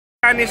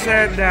Annie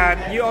said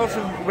that you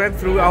also went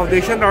through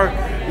audition, or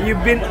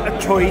you've been a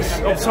choice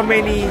of so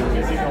many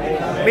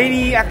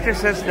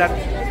actresses that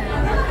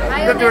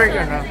work,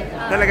 ano?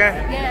 Talaga?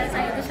 Yes,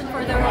 I auditioned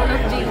for the role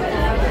of Jane.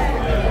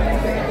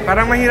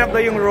 Parang mahirap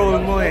daw yung role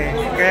mo eh.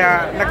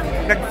 Kaya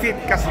nag-fit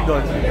kasi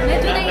doon.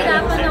 Medyo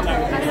nahihirapan ako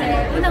kasi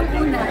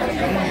unang-una,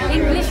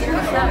 English po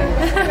siya.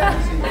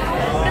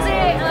 Kasi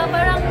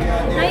parang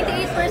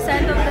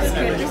 98% of the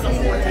script is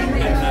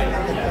English.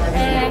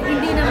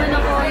 Hindi naman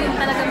ako yung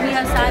talagang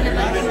bihasa na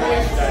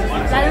mag-English,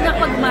 lalo na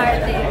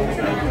pag-Marte.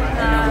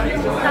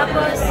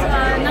 Tapos,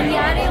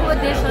 nangyari yung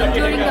audition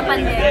during the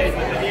pandemic.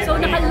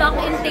 So,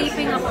 naka-lock-in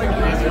taping ako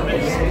doon.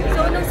 So,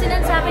 nung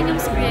sinansakin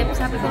yung script,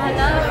 sabi ko,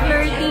 hala,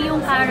 flirty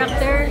yung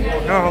character.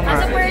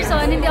 As a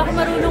person, hindi ako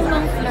marunong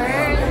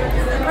mang-flirt.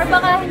 Or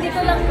baka hindi ko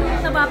lang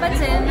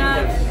napapansin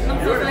na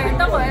mang-flirt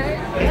ako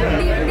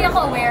hindi ako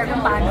aware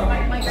kung paano.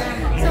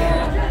 So,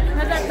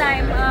 at that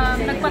time,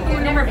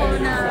 nagpatulong ako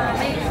na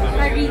may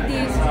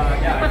reading.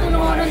 Nagpatulong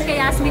ako nun kay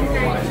Yasmin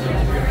Curdy.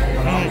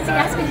 Si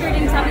Yasmin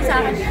Curdy sabi sa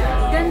akin,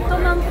 ganito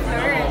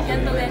mang-flirt,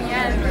 ganito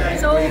ganyan.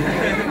 So,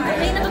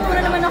 may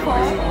natutunan naman ako.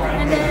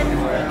 And then,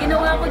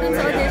 ginawa ko dun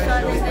sa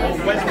audition.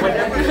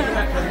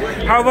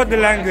 How about the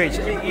language?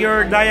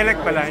 Your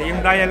dialect pala,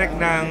 yung dialect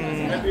ng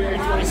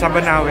sa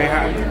Banaue,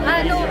 ha?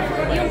 No,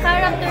 yung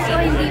character ko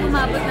hindi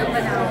umabot ng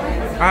Banaue.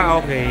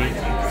 Okay.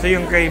 So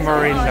yung kay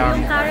Maureen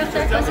lang. Yung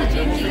character ko si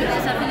Jinky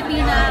sa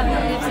Pilipina, who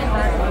lives in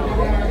Banaue.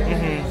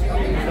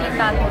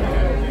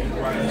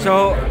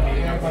 So,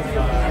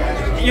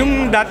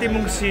 yung dati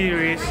mong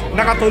series,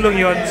 nakatulong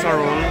yon sa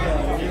role?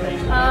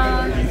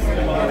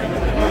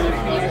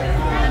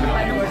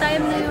 Nung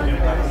time na yun,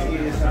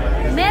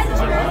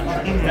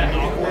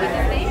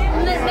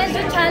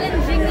 medyo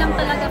challenging lang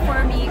talaga for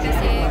me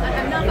kasi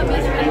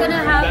I'm gonna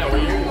have to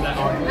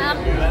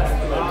act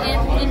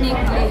in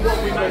English.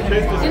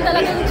 Yun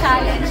talagang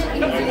challenge,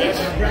 English.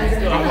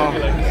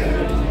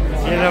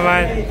 Yun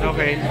naman,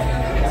 okay.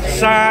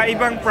 Sa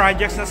ibang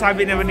projects,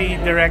 nasabi naman ni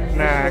Direct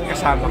na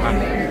kasama ka?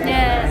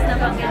 Yes,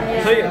 nabanggit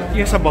niya. So,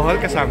 yung sa Bohol,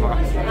 kasama ka?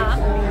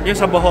 Yung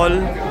sa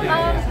Bohol?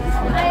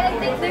 I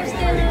think they're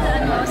still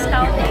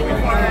scouting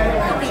for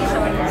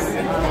locations.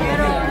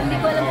 Pero hindi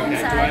ko alam kung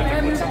saan.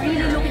 I'm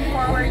really looking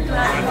forward to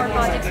having more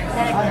projects with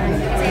Direct.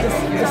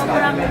 Kasi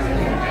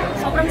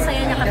sobrang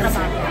saya niya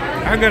katrabaho.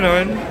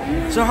 Ganun?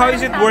 So how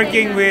is it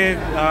working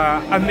with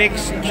a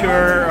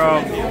mixture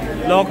of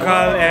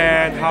local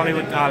and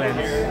Hollywood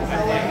talents?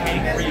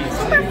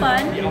 Super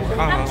fun.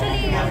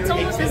 Actually, it's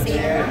almost the same.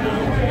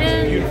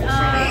 And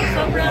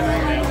sobrang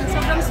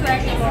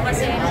swerte ko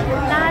kasi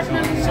lahat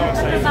ng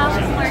trabaho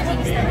ng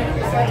artista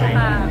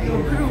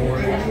crew,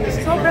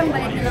 sobrang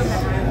bait nilang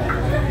lahat.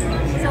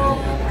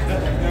 So,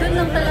 doon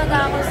lang talaga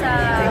ako sa,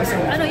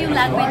 yung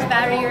language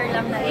barrier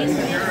lang na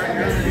English.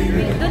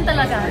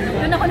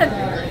 Doon ako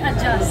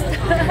nag-adjust.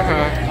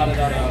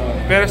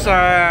 Pero sa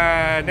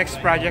next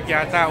project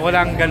yata,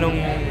 walang ganung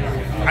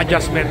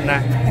adjustment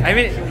na. I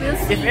mean,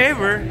 if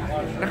ever,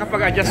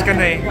 nakapag-adjust ka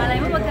na eh. Malay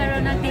mo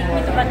magkaroon ng Take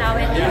Me to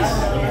Banaue.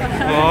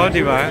 Oo,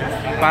 di ba?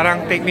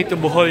 Parang Take Me to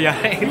Bohol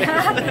yata.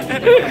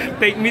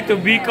 Take Me to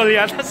Bicol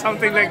yata,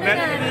 something like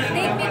that.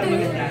 Take Me to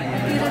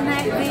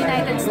the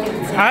United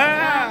States.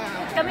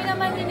 Kami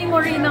naman yun ni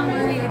Maureen ng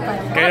lumilipad.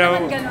 Kaya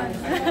naman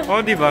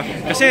ganun. Di ba?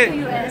 Kasi,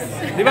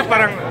 di ba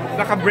parang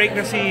naka-break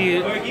na si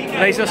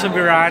Liza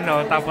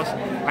Soberano, tapos,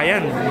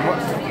 ayan,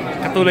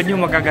 katulad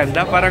yung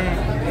magaganda, parang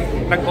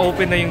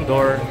nag-open na yung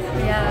door.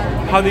 Yeah.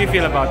 How do you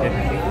feel about it?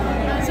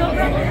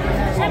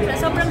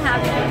 Sobrang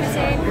happy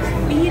kasi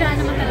bihira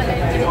naman talaga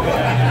yung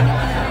opportunity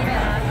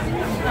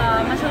na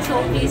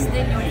masho-showcase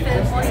din yung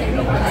film mo sa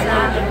ibang bansa.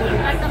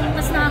 At ang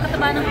mas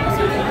nakakataba ng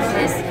puso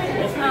is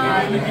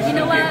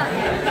ginawa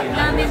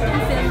namin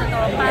itong film na to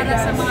para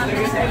sa mga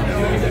Pilipino.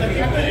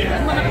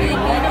 At mga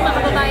Pilipino, mga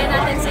kababayan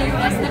natin sa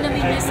US na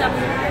namimiss ang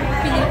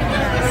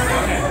Pilipinas.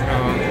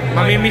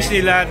 Mamimiss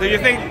nila. Do you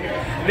think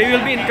they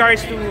will be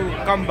encouraged to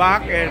come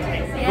back and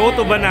go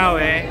to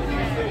Banaue?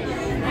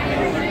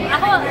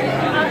 Ako,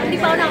 hindi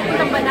pa ako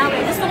nakapuntang Banaue.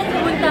 Gusto ko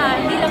pumunta,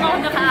 hindi lang ako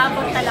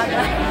nakaabot talaga.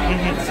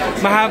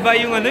 Mahaba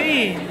yung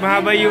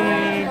mahaba yung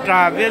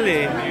travel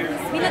eh.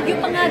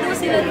 Binagyo pa nga daw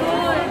sila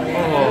doon.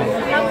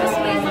 Tapos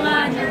may mga,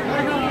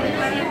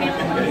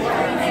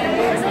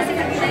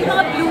 may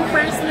mga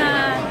bloopers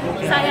na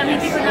sayang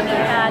hindi ko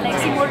nakita. Like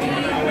si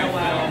Maureen,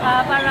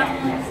 parang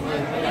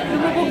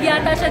lumubog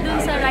yata siya dun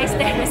sa rice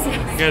terraces.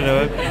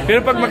 Ganon.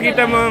 Pero pag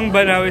makita mo ang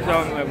Banaue,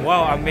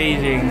 wow,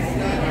 amazing.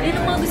 Yun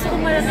ang mga gusto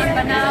kong marating,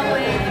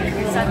 Banaue,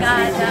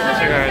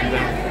 Sagada.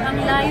 Ang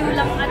layo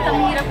lang at ang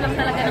hirap lang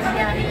talaga ng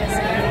biyahe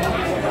kasi.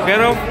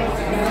 Pero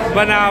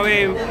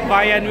Banaue,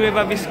 Bayan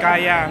Nueva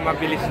Vizcaya,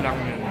 mabilis lang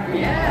yun.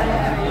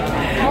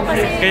 Oo,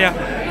 kasi kaya,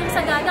 yung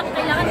Sagada,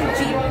 kailangan ng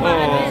jeep.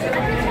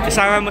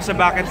 Isama mo sa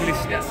bucket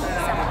list.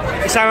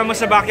 Isama mo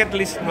sa bucket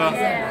list mo.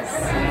 Yes.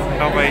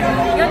 Okay.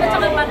 Yun at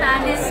saka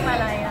Batanes,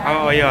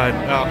 Malaya. Yun.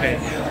 Okay.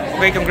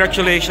 Okay,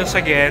 congratulations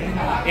again.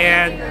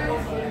 And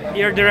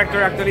your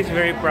director actually is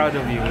very proud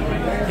of you.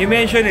 He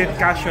mentioned it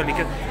casually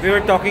because we were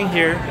talking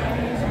here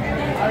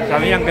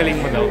Sabi niya, ang galing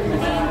mo daw.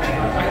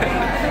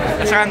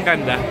 At saka ang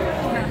ganda.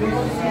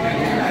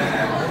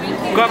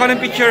 Kuha ko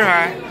ng picture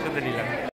ha. Sandali lang.